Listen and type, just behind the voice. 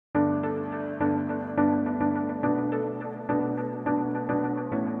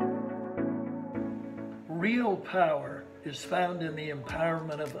Real power is found in the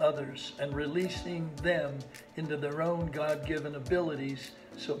empowerment of others and releasing them into their own God-given abilities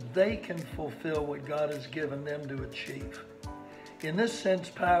so they can fulfill what God has given them to achieve. In this sense,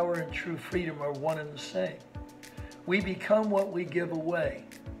 power and true freedom are one and the same. We become what we give away,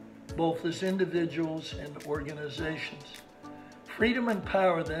 both as individuals and organizations. Freedom and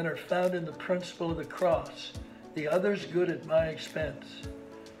power then are found in the principle of the cross, the other's good at my expense.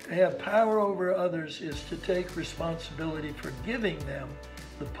 To have power over others is to take responsibility for giving them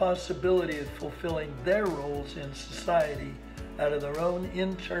the possibility of fulfilling their roles in society out of their own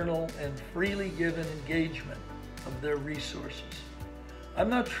internal and freely given engagement of their resources. I'm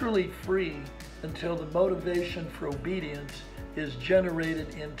not truly free until the motivation for obedience is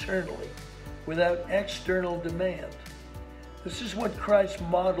generated internally, without external demand. This is what Christ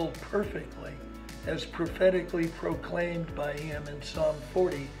modeled perfectly, as prophetically proclaimed by him in Psalm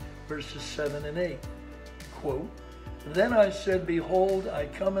 40, verses 7 and 8. Quote, "Then I said, Behold, I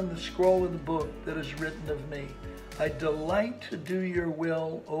come in the scroll of the book that is written of me. I delight to do your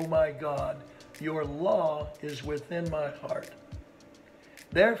will, O my God. Your law is within my heart."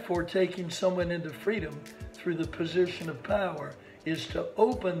 Therefore, taking someone into freedom through the position of power is to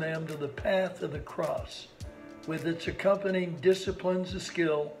open them to the path of the cross, with its accompanying disciplines of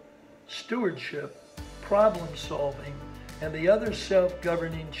skill, stewardship, problem solving, and the other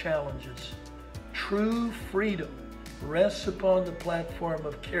self-governing challenges. True freedom rests upon the platform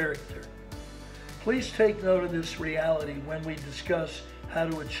of character. Please take note of this reality when we discuss how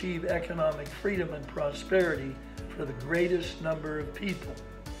to achieve economic freedom and prosperity for the greatest number of people.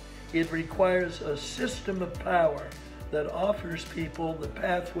 It requires a system of power that offers people the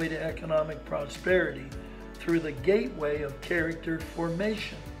pathway to economic prosperity through the gateway of character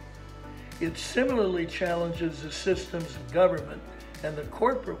formation. It similarly challenges the systems of government and the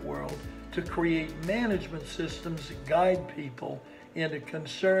corporate world to create management systems that guide people into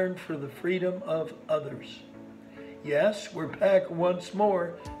concern for the freedom of others. Yes, we're back once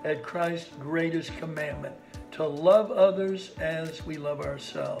more at Christ's greatest commandment, to love others as we love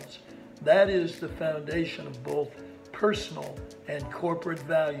ourselves. That is the foundation of both personal and corporate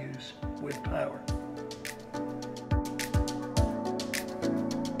values with power.